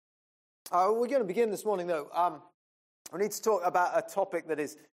We're going to begin this morning, though. We need to talk about a topic that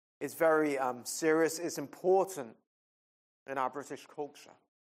is very serious. It's important in our British culture.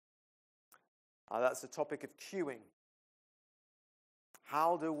 That's the topic of queuing.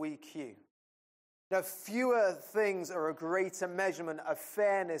 How do we queue? Now, fewer things are a greater measurement of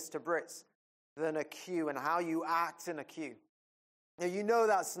fairness to Brits than a queue and how you act in a queue. Now, you know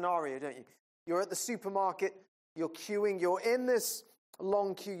that scenario, don't you? You're at the supermarket, you're queuing, you're in this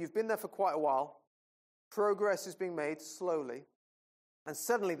long queue, you've been there for quite a while, progress is being made slowly, and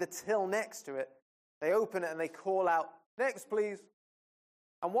suddenly the till next to it, they open it and they call out, "Next, please."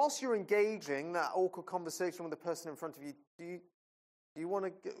 And whilst you're engaging that awkward conversation with the person in front of you, do you want to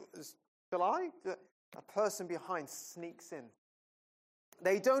go, shall I? A person behind sneaks in.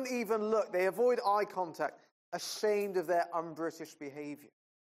 They don't even look, they avoid eye contact, ashamed of their un-British behavior.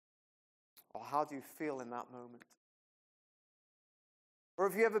 Or how do you feel in that moment? Or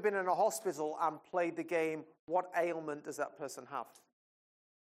have you ever been in a hospital and played the game, what ailment does that person have?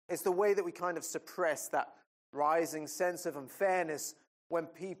 It's the way that we kind of suppress that rising sense of unfairness when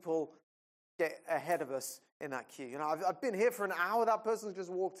people get ahead of us in that queue. You know, I've been here for an hour, that person's just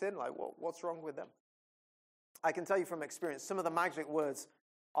walked in, like, what's wrong with them? I can tell you from experience, some of the magic words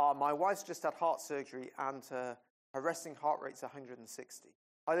are, my wife's just had heart surgery and her resting heart rate's 160.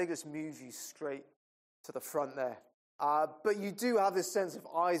 I think this moves you straight to the front there. But you do have this sense of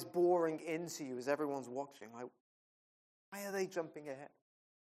eyes boring into you as everyone's watching. Like, why are they jumping ahead?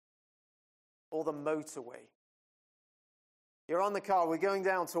 Or the motorway. You're on the car, we're going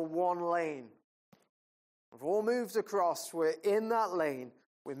down to one lane. We've all moved across, we're in that lane,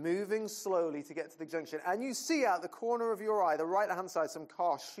 we're moving slowly to get to the junction, and you see out the corner of your eye, the right-hand side, some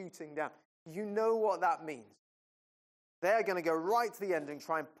car shooting down. You know what that means. They're going to go right to the end and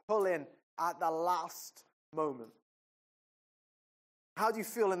try and pull in at the last moment. How do you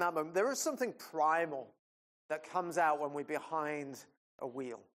feel in that moment? There is something primal that comes out when we're behind a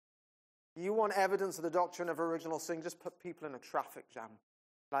wheel. You want evidence of the doctrine of original sin, just put people in a traffic jam,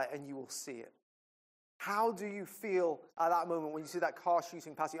 and you will see it. How do you feel at that moment when you see that car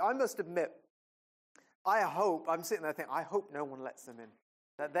shooting past you? I must admit, I'm sitting there thinking, I hope no one lets them in,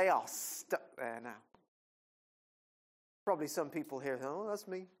 that they are stuck there now. Probably some people here, oh, that's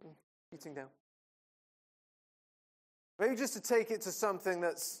me, shooting down. Maybe just to take it to something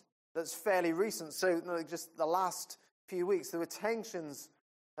that's fairly recent. So just the last few weeks, there were tensions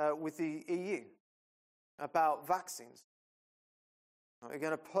with the EU about vaccines. We're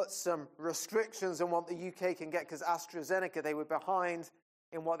going to put some restrictions on what the UK can get because AstraZeneca, they were behind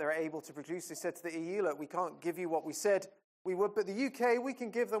in what they were able to produce. They said to the EU, look, we can't give you what we said we would, but the UK, we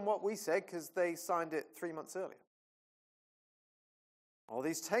can give them what we said because they signed it 3 months earlier. All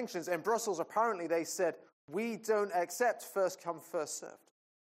these tensions. In Brussels, apparently, they said, we don't accept first come, first served.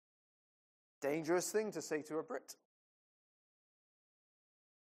 Dangerous thing to say to a Brit.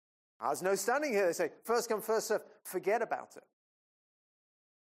 There's no standing here. They say, first come, first served. Forget about it.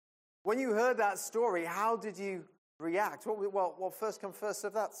 When you heard that story, how did you react? Well, first come, first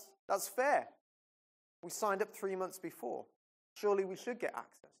served, that's fair. We signed up 3 months before. Surely we should get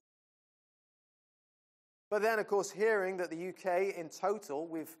access. But then, of course, hearing that the UK, in total,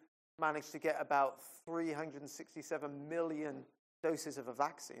 we've managed to get about 367 million doses of a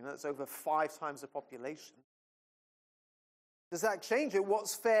vaccine. That's over 5 times the population. Does that change it?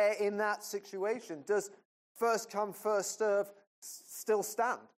 What's fair in that situation? Does first come, first serve still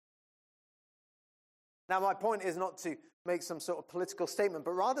stand? Now, my point is not to make some sort of political statement,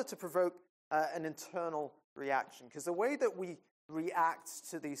 but rather to provoke an internal reaction. Because the way that we react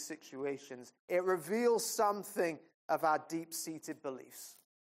to these situations, it reveals something of our deep-seated beliefs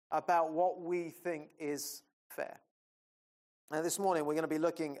about what we think is fair. Now, this morning we're going to be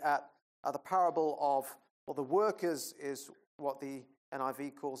looking at the parable of, the workers is what the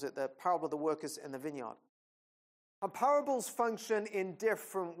NIV calls it, the parable of the workers in the vineyard. And parables function in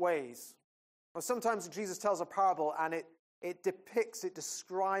different ways. Well, sometimes Jesus tells a parable and it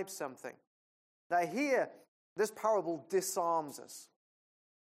describes something. Now here, this parable disarms us.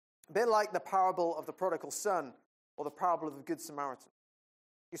 A bit like the parable of the prodigal son or the parable of the Good Samaritan.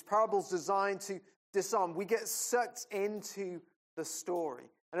 These parables designed to disarm. We get sucked into the story.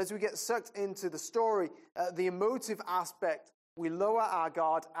 And as we get sucked into the story, the emotive aspect, we lower our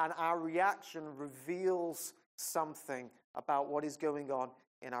guard and our reaction reveals something about what is going on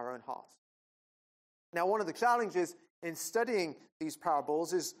in our own hearts. Now, one of the challenges in studying these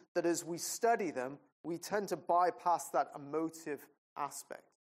parables is that as we study them, we tend to bypass that emotive aspect.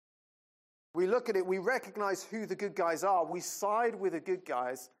 We look at it, we recognize who the good guys are, we side with the good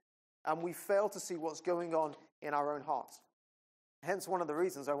guys, and we fail to see what's going on in our own hearts. Hence one of the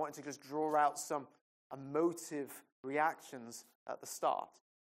reasons I wanted to just draw out some emotive reactions at the start.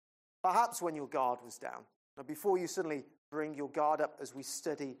 Perhaps when your guard was down, now before you suddenly bring your guard up as we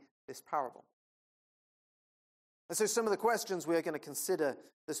study this parable. And so some of the questions we're going to consider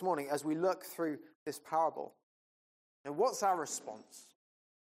this morning as we look through this parable. Now, what's our response?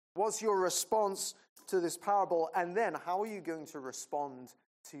 What's your response to this parable? And then how are you going to respond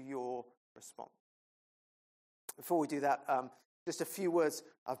to your response? Before we do that, just a few words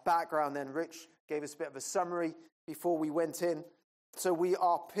of background then. Rich gave us a bit of a summary before we went in. So we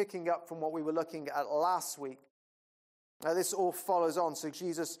are picking up from what we were looking at last week. Now this all follows on. So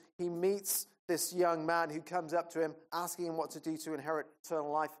Jesus, he meets this young man who comes up to him, asking him what to do to inherit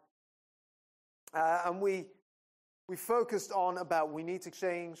eternal life. And we focused on about we need to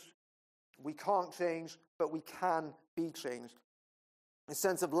change, we can't change, but we can be changed. A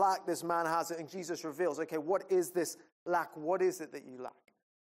sense of lack this man has, and Jesus reveals, okay, what is this lack? What is it that you lack?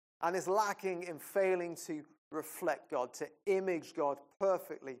 And it's lacking in failing to reflect God, to image God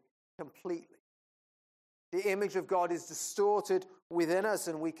perfectly, completely. The image of God is distorted within us,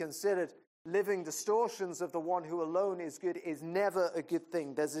 and we considered living distortions of the one who alone is good is never a good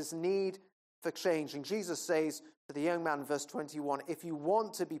thing. There's this need for change. And Jesus says to the young man, verse 21, if you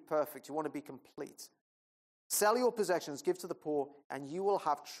want to be perfect, you want to be complete, sell your possessions, give to the poor, and you will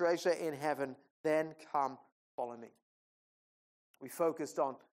have treasure in heaven. Then come, follow me. We focused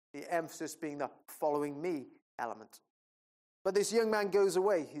on the emphasis being the following me element. But this young man goes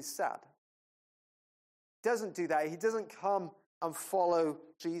away. He's sad. He doesn't do that. He doesn't come and follow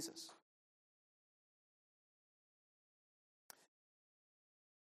Jesus.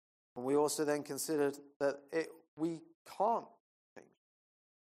 And we also then considered that we can't change.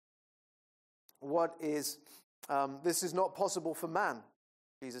 What is, this is not possible for man,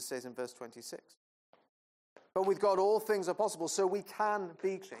 Jesus says in verse 26. But with God all things are possible, so we can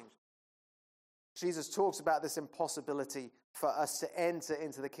be changed. Jesus talks about this impossibility for us to enter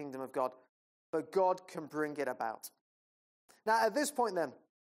into the kingdom of God, but God can bring it about. Now at this point then,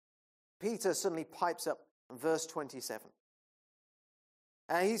 Peter suddenly pipes up in verse 27.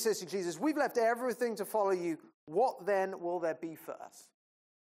 And he says to Jesus, we've left everything to follow you. What then will there be for us?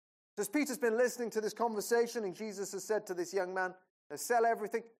 Because Peter's been listening to this conversation, and Jesus has said to this young man, sell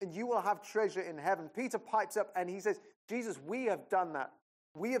everything and you will have treasure in heaven. Peter pipes up and he says, Jesus, we have done that.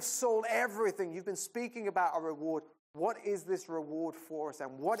 We have sold everything. You've been speaking about a reward. What is this reward for us,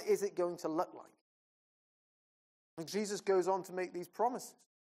 and what is it going to look like? And Jesus goes on to make these promises.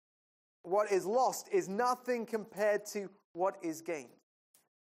 What is lost is nothing compared to what is gained.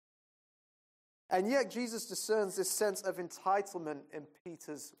 And yet Jesus discerns this sense of entitlement in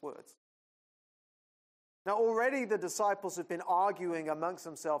Peter's words. Now already the disciples have been arguing amongst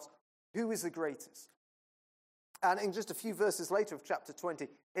themselves, who is the greatest? And in just a few verses later of chapter 20,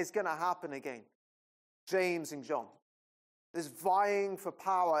 it's going to happen again. James and John. There's vying for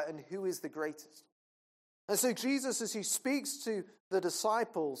power and who is the greatest. And so Jesus, as he speaks to the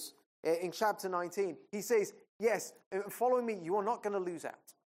disciples in chapter 19, he says, yes, follow me, you are not going to lose out.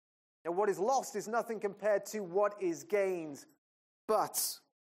 Now, what is lost is nothing compared to what is gained. But,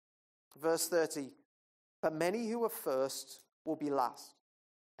 verse 30, but many who are first will be last,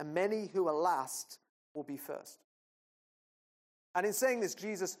 and many who are last will be first. And in saying this,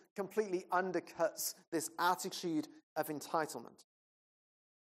 Jesus completely undercuts this attitude of entitlement.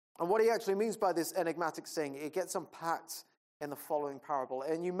 And what he actually means by this enigmatic saying, it gets unpacked in the following parable.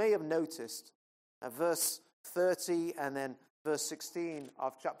 And you may have noticed verse 30 and then verse 16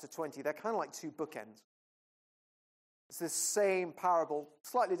 of chapter 20, they're kind of like two bookends. It's this same parable,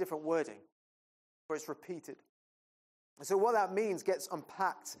 slightly different wording, where it's repeated. And so what that means gets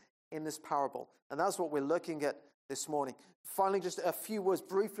unpacked in this parable. And that's what we're looking at this morning. Finally, just a few words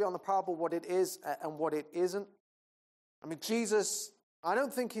briefly on the parable, what it is and what it isn't. I mean, Jesus, I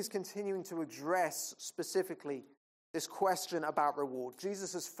don't think he's continuing to address specifically this question about reward.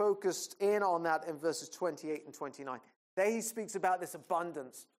 Jesus has focused in on that in verses 28 and 29. There he speaks about this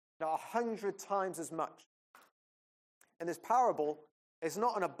abundance, 100 times as much. In this parable, it's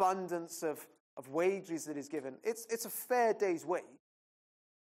not an abundance of wages that is given. It's a fair day's wage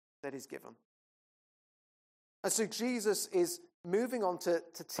that is given. And so Jesus is moving on to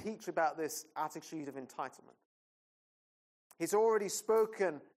teach about this attitude of entitlement. He's already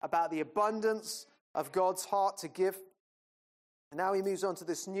spoken about the abundance of God's heart to give. And now he moves on to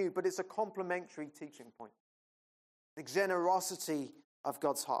this new, but it's a complementary teaching point. The generosity of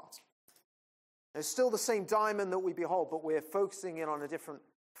God's heart. It's still the same diamond that we behold, but we're focusing in on a different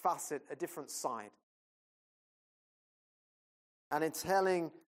facet, a different side. And in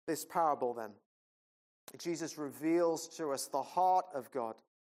telling this parable then, Jesus reveals to us the heart of God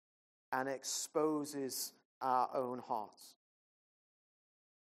and exposes our own hearts.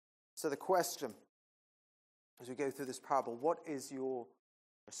 So the question, as we go through this parable, what is your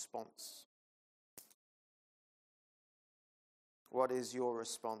response? What is your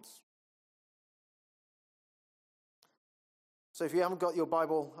response? So if you haven't got your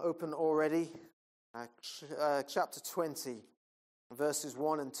Bible open already, chapter 20, verses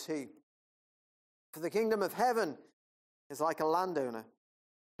 1 and 2. For the kingdom of heaven is like a landowner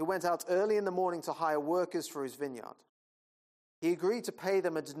who went out early in the morning to hire workers for his vineyard. He agreed to pay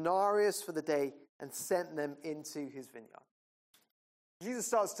them a denarius for the day and sent them into his vineyard. Jesus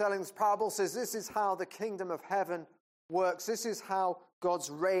starts telling this parable, says this is how the kingdom of heaven works. This is how God's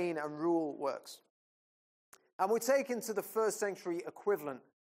reign and rule works. And we're taken to the first century equivalent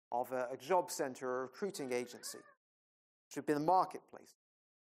of a job center or a recruiting agency, which would be the marketplace.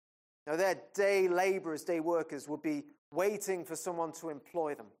 Now, their day laborers, day workers would be waiting for someone to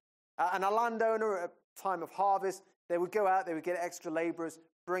employ them. And a landowner at a time of harvest, they would go out, they would get extra laborers,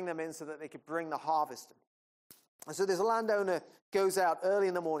 bring them in so that they could bring the harvest in. And so this landowner goes out early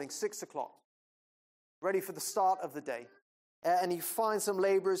in the morning, 6 o'clock, ready for the start of the day. And he finds some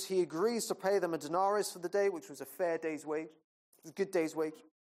laborers. He agrees to pay them a denarius for the day, which was a fair day's wage, a good day's wage.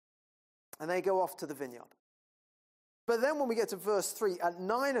 And they go off to the vineyard. But then when we get to verse 3, at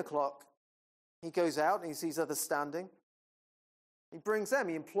 9 o'clock, he goes out and he sees others standing. He brings them,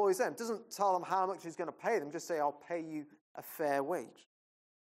 he employs them. Doesn't tell them how much he's going to pay them, just say, I'll pay you a fair wage.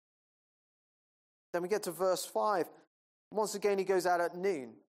 Then we get to verse 5. Once again, he goes out at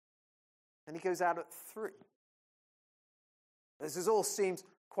noon. And he goes out at 3. This all seems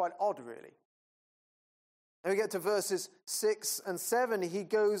quite odd, really. Then we get to verses 6 and 7. He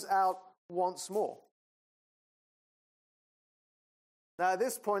goes out once more. Now, at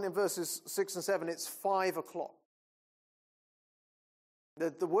this point in verses 6 and 7, it's 5 o'clock.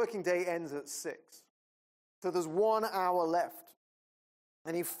 The working day ends at 6. So there's 1 hour left.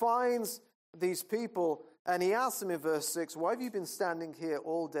 And he finds these people and he asks them in verse 6, why have you been standing here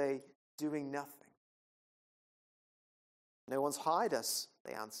all day doing nothing? No one's hired us,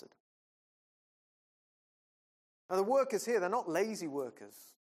 they answered. Now the workers here, they're not lazy workers.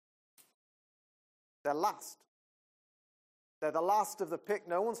 They're last. They're the last of the pick.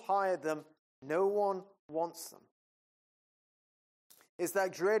 No one's hired them. No one wants them. It's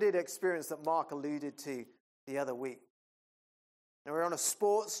that dreaded experience that Mark alluded to the other week. Now we're on a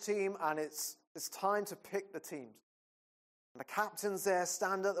sports team and it's time to pick the teams. And the captain's there,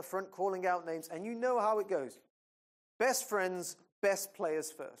 stand at the front calling out names, and you know how it goes. Best friends, best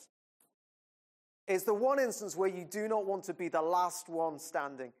players first. It's the one instance where you do not want to be the last one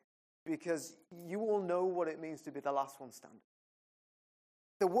standing because you all know what it means to be the last one standing.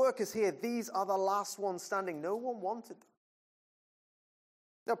 The workers here, these are the last ones standing. No one wanted them.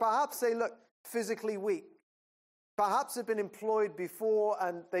 Now perhaps they look physically weak. Perhaps they've been employed before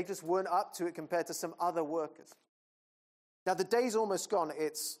and they just weren't up to it compared to some other workers. Now the day's almost gone.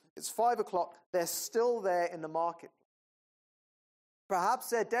 It's 5 o'clock. They're still there in the market. Perhaps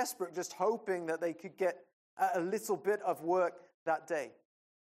they're desperate, just hoping that they could get a little bit of work that day.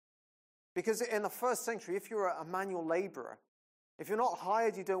 Because in the first century, if you're a manual laborer, if you're not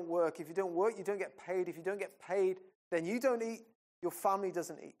hired, you don't work. If you don't work, you don't get paid. If you don't get paid, then you don't eat. Your family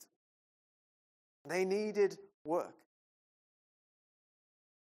doesn't eat. They needed work.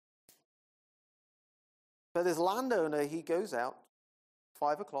 But this landowner, he goes out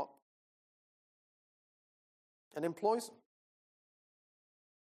 5 o'clock and employs them.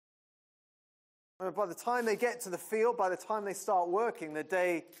 And by the time they get to the field, by the time they start working, the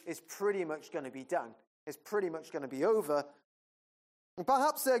day is pretty much going to be done. It's pretty much going to be over. And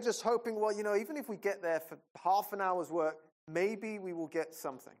perhaps they're just hoping, well, even if we get there for half an hour's work, maybe we will get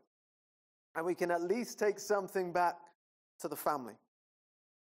something. And we can at least take something back to the family.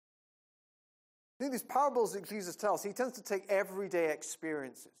 I think these parables that Jesus tells, he tends to take everyday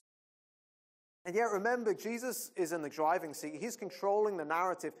experiences. And yet remember, Jesus is in the driving seat. He's controlling the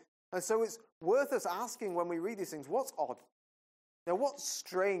narrative. And so it's worth us asking when we read these things, what's odd? Now, what's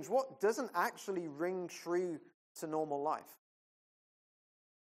strange? What doesn't actually ring true to normal life?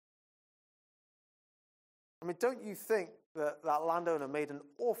 I mean, don't you think that landowner made an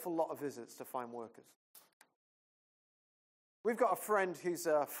awful lot of visits to find workers? We've got a friend who's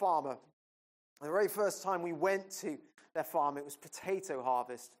a farmer. The very first time we went to their farm, it was potato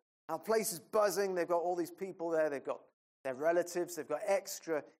harvest. Now, the place is buzzing. They've got all these people there. They've got their relatives. They've got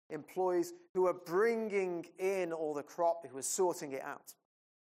extra employees who are bringing in all the crop, who are sorting it out.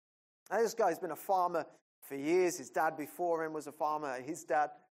 Now, this guy's been a farmer for years. His dad before him was a farmer. His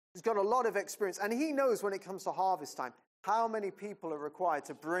dad. He's got a lot of experience, and he knows when it comes to harvest time how many people are required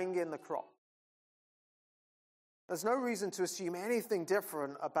to bring in the crop. There's no reason to assume anything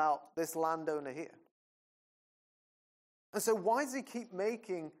different about this landowner here. And so why does he keep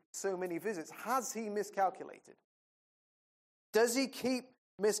making so many visits? Has he miscalculated? Does he keep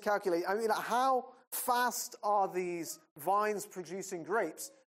miscalculating? I mean, how fast are these vines producing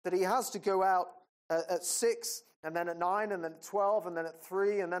grapes that he has to go out at 6, and then at 9, and then at 12, and then at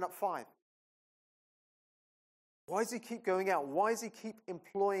 3, and then at 5? Why does he keep going out? Why does he keep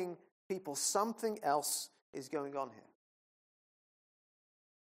employing people? Something else is going on here.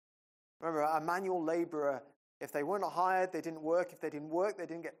 Remember, a manual laborer, if they weren't hired, they didn't work. If they didn't work, they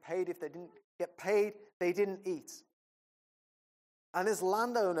didn't get paid. If they didn't get paid, they didn't eat. And this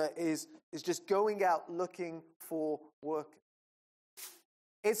landowner is just going out looking for workers.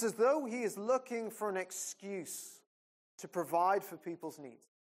 It's as though he is looking for an excuse to provide for people's needs,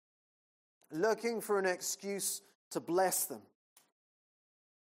 looking for an excuse to bless them.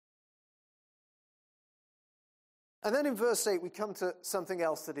 And then in verse 8, we come to something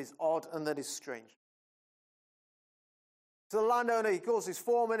else that is odd and that is strange. So the landowner, he calls his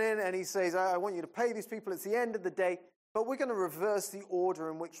foreman in and he says, I want you to pay these people. It's the end of the day, but we're going to reverse the order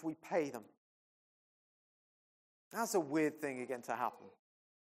in which we pay them. That's a weird thing again to happen.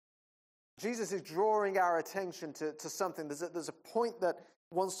 Jesus is drawing our attention to something. There's a point that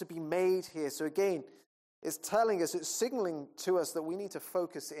wants to be made here. So again, it's telling us, it's signaling to us that we need to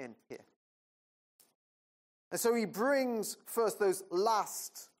focus in here. And so he brings first those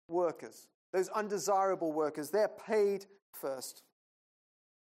last workers, those undesirable workers. They're paid first.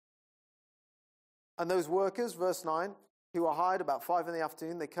 And those workers, verse 9, who are hired about 5 in the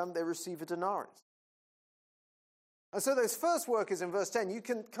afternoon, they come, they receive a denarius. And so those first workers in verse 10, you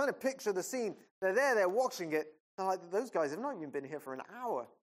can kind of picture the scene. They're there, they're watching it. They're like, those guys have not even been here for an hour.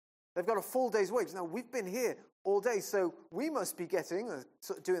 They've got a full day's wage. Now, we've been here all day, so we must be getting,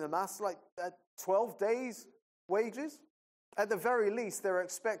 doing the maths, like 12 days' wages. At the very least, they're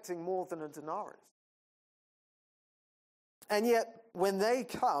expecting more than a denarius. And yet, when they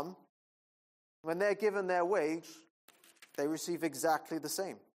come, when they're given their wage, they receive exactly the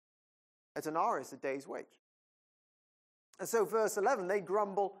same. A denarius, a day's wage. And so verse 11, they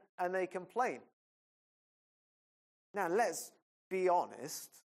grumble and they complain. Now, let's be honest.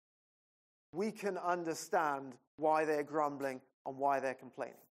 We can understand why they're grumbling and why they're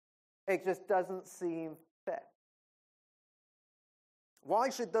complaining. It just doesn't seem fair. Why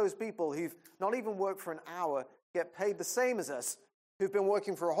should those people who've not even worked for an hour get paid the same as us, who've been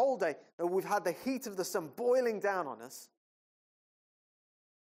working for a whole day, and we've had the heat of the sun boiling down on us,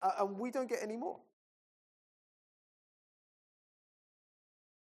 and we don't get any more?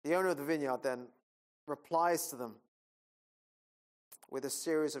 The owner of the vineyard then replies to them with a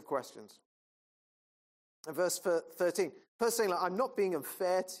series of questions. In verse 13, first saying, I'm not being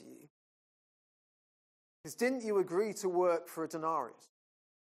unfair to you, because didn't you agree to work for a denarius?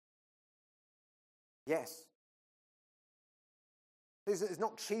 Yes. He's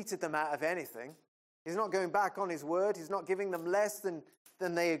not cheated them out of anything. He's not going back on his word. He's not giving them less than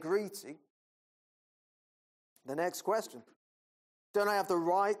they agreed to. The next question. Don't I have the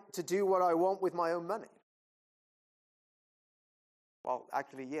right to do what I want with my own money? Well,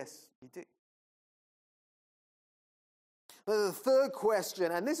 actually, yes, you do. But the third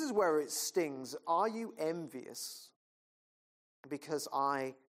question, and this is where it stings, are you envious because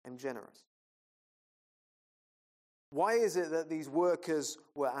I am generous? Why is it that these workers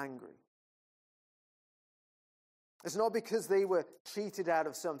were angry? It's not because they were cheated out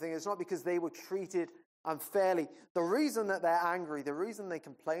of something. It's not because they were treated unfairly. The reason that they're angry, the reason they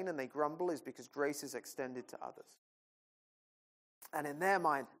complain and they grumble is because grace is extended to others. And in their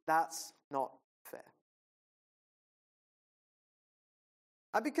mind, that's not fair.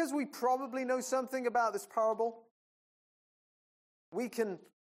 And because we probably know something about this parable, we can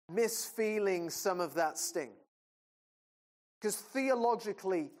miss feeling some of that sting. Because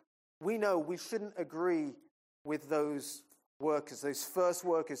theologically, we know we shouldn't agree with those workers, those first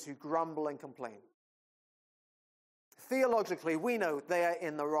workers who grumble and complain. Theologically, we know they are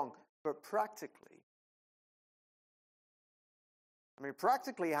in the wrong. But practically,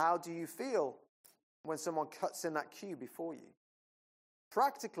 how do you feel when someone cuts in that queue before you?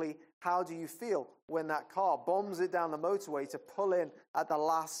 Practically, how do you feel when that car bombs it down the motorway to pull in at the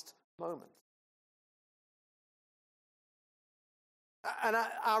last moment? And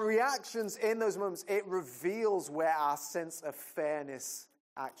our reactions in those moments, it reveals where our sense of fairness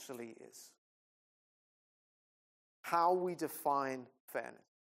actually is. How we define fairness.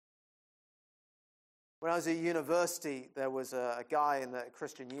 When I was at university, there was a guy in the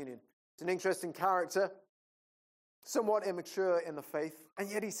Christian Union. He's an interesting character, somewhat immature in the faith, and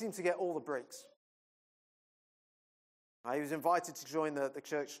yet he seemed to get all the breaks. He was invited to join the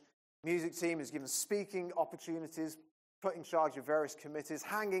church music team. He was given speaking opportunities, put in charge of various committees,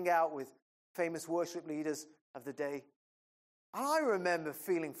 hanging out with famous worship leaders of the day. And I remember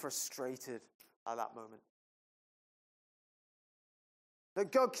feeling frustrated at that moment.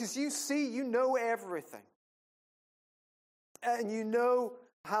 That God, because you know everything. And you know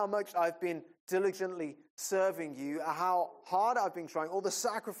how much I've been diligently serving you, how hard I've been trying, all the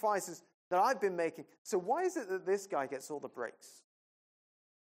sacrifices that I've been making. So why is it that this guy gets all the breaks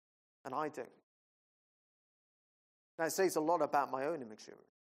and I don't? Now, it says a lot about my own immaturity.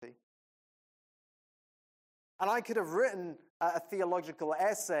 And I could have written a theological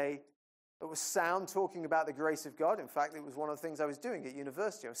essay that was sound, talking about the grace of God. In fact, it was one of the things I was doing at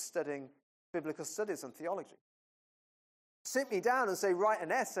university. I was studying biblical studies and theology. Sit me down and say, write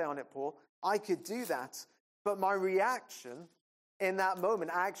an essay on it, Paul. I could do that. But my reaction in that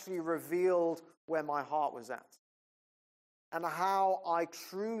moment actually revealed where my heart was at and how I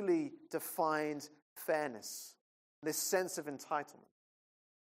truly defined fairness, this sense of entitlement.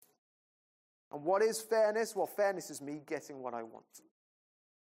 And what is fairness? Well, fairness is me getting what I want.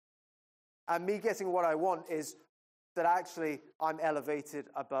 And me getting what I want is that actually I'm elevated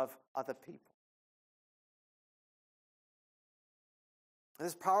above other people. And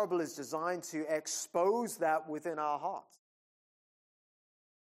this parable is designed to expose that within our hearts.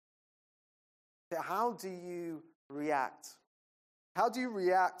 How do you react? How do you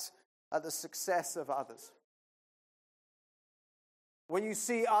react at the success of others? When you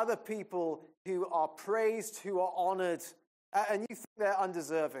see other people who are praised, who are honored, and you think they're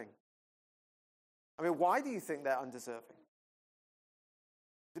undeserving. I mean, why do you think they're undeserving?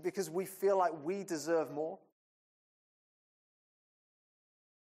 Is it because we feel like we deserve more?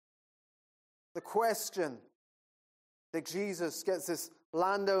 The question that Jesus gets this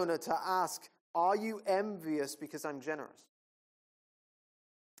landowner to ask, are you envious because I'm generous?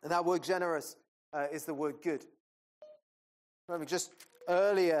 And that word generous is the word good. Remember, just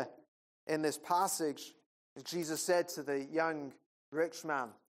earlier in this passage, Jesus said to the young rich man,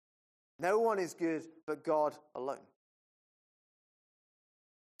 no one is good but God alone.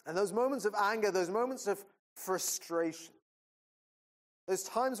 And those moments of anger, those moments of frustration, those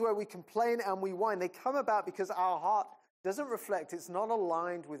times where we complain and we whine, they come about because our heart doesn't reflect, it's not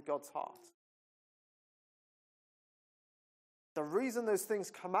aligned with God's heart. The reason those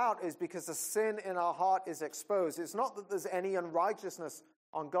things come out is because the sin in our heart is exposed. It's not that there's any unrighteousness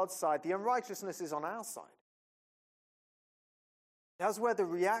on God's side. The unrighteousness is on our side. That's where the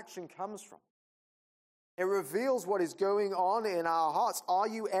reaction comes from. It reveals what is going on in our hearts. Are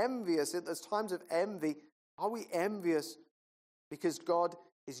you envious? At those times of envy, are we envious because God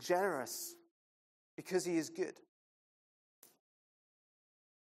is generous? Because he is good?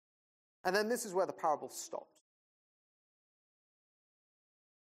 And then this is where the parable stops.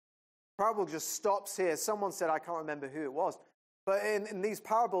 The parable just stops here. Someone said, I can't remember who it was. But in these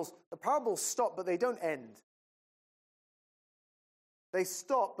parables, the parables stop, but they don't end. They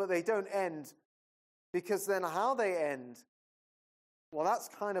stop, but they don't end. Because then how they end, well, that's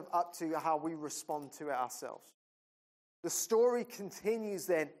kind of up to how we respond to it ourselves. The story continues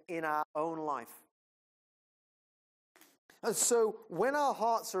then in our own life. And so when our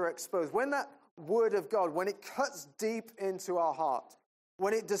hearts are exposed, when that word of God, when it cuts deep into our heart,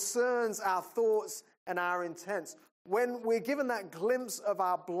 when it discerns our thoughts and our intents, when we're given that glimpse of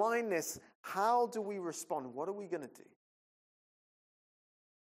our blindness, how do we respond? What are we going to do?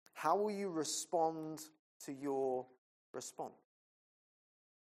 How will you respond to your response?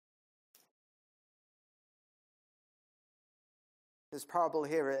 This parable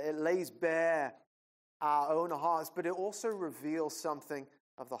here, it lays bare our own hearts, but it also reveals something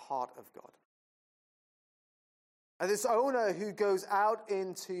of the heart of God. And this owner who goes out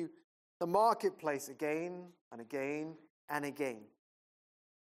into the marketplace again and again and again,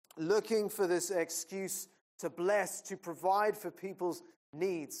 looking for this excuse to bless, to provide for people's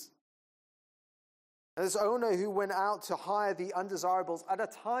needs. And this owner who went out to hire the undesirables at a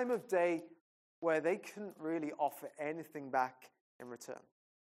time of day where they couldn't really offer anything back in return.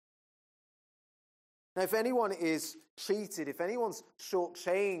 Now, if anyone is cheated, if anyone's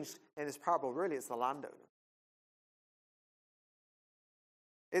shortchanged in this parable, really it's the landowner.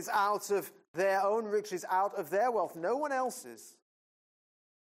 It's out of their own riches, out of their wealth, no one else's,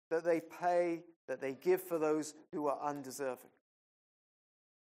 that they pay, that they give for those who are undeserving.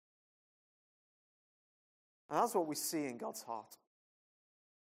 And that's what we see in God's heart.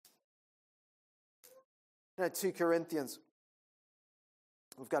 2 Corinthians.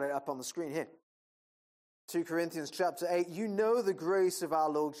 We've got it up on the screen here. 2 Corinthians chapter 8. You know the grace of our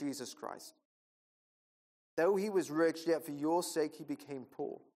Lord Jesus Christ. Though he was rich, yet for your sake he became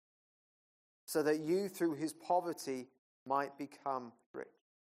poor, so that you through his poverty might become rich.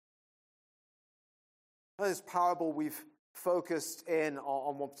 In this parable, we've focused in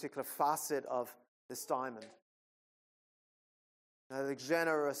on one particular facet of this diamond. The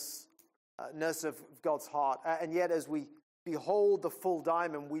generousness of God's heart. And yet as we behold the full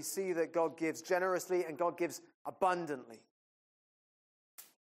diamond, we see that God gives generously and God gives abundantly.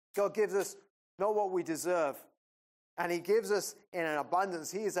 God gives us not what we deserve, and he gives us in an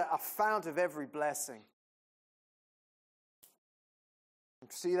abundance. He is a fount of every blessing. You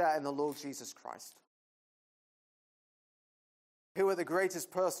see that in the Lord Jesus Christ, who at the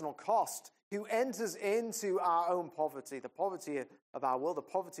greatest personal cost, who enters into our own poverty, the poverty of our will, the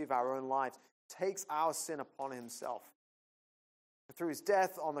poverty of our own lives, takes our sin upon himself through his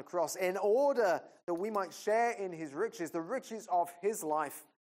death on the cross, in order that we might share in his riches, the riches of his life,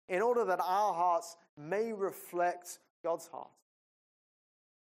 in order that our hearts may reflect God's heart.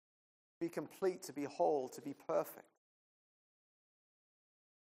 Be complete, to be whole, to be perfect.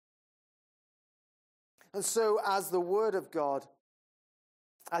 And so as the word of God,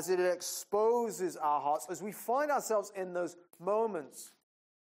 as it exposes our hearts, as we find ourselves in those moments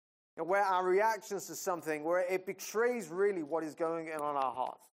where our reactions to something, where it betrays really what is going on in our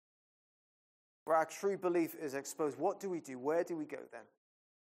hearts, where our true belief is exposed, what do we do? Where do we go then?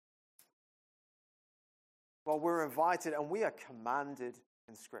 Well, we're invited and we are commanded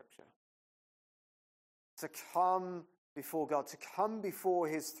in Scripture to come before God, to come before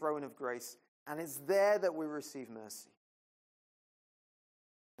his throne of grace. And it's there that we receive mercy.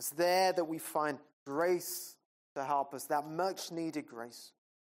 It's there that we find grace to help us, that much needed grace.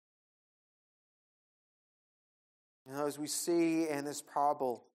 As we see in this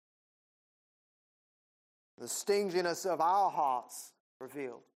parable, the stinginess of our hearts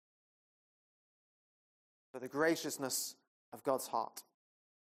revealed, but the graciousness of God's heart.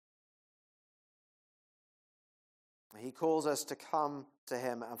 He calls us to come to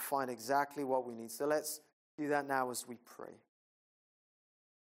him and find exactly what we need. So let's do that now as we pray.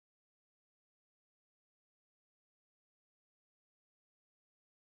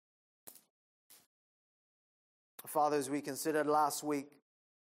 Father, as we considered last week,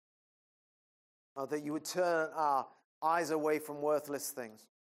 that you would turn our eyes away from worthless things.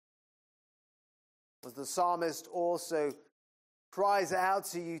 As the psalmist also cries out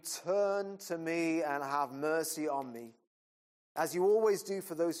to you, turn to me and have mercy on me. As you always do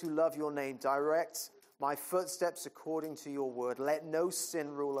for those who love your name, direct my footsteps according to your word. Let no sin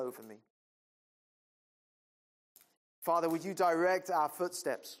rule over me. Father, would you direct our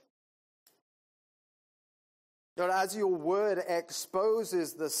footsteps? Lord, as your word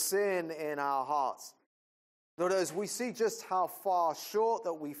exposes the sin in our hearts, Lord, as we see just how far short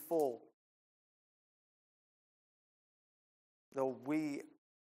that we fall, Lord, we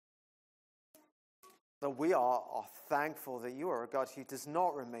are thankful that you are a God who does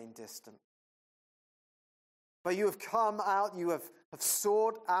not remain distant. But you have come out, you have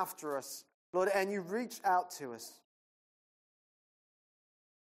sought after us, Lord, and you reach out to us.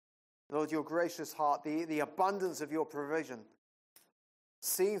 Lord, your gracious heart, the abundance of your provision,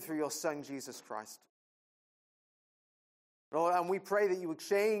 seen through your Son, Jesus Christ. Lord, and we pray that you would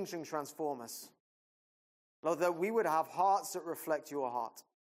change and transform us. Lord, that we would have hearts that reflect your heart.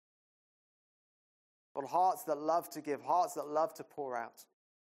 Lord, hearts that love to give, hearts that love to pour out.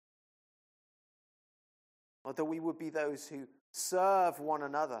 Lord, that we would be those who serve one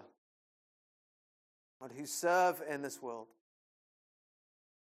another. Lord, who serve in this world.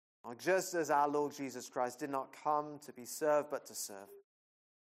 Lord, just as our Lord Jesus Christ did not come to be served, but to serve.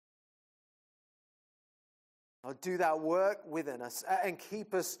 Lord, do that work within us and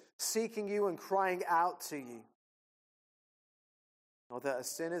keep us seeking you and crying out to you. Lord, that as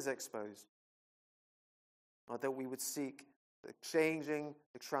sin is exposed, Lord, that we would seek the changing,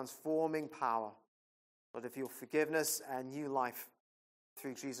 the transforming power, Lord, of your forgiveness and new life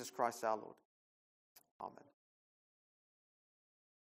through Jesus Christ our Lord. Amen.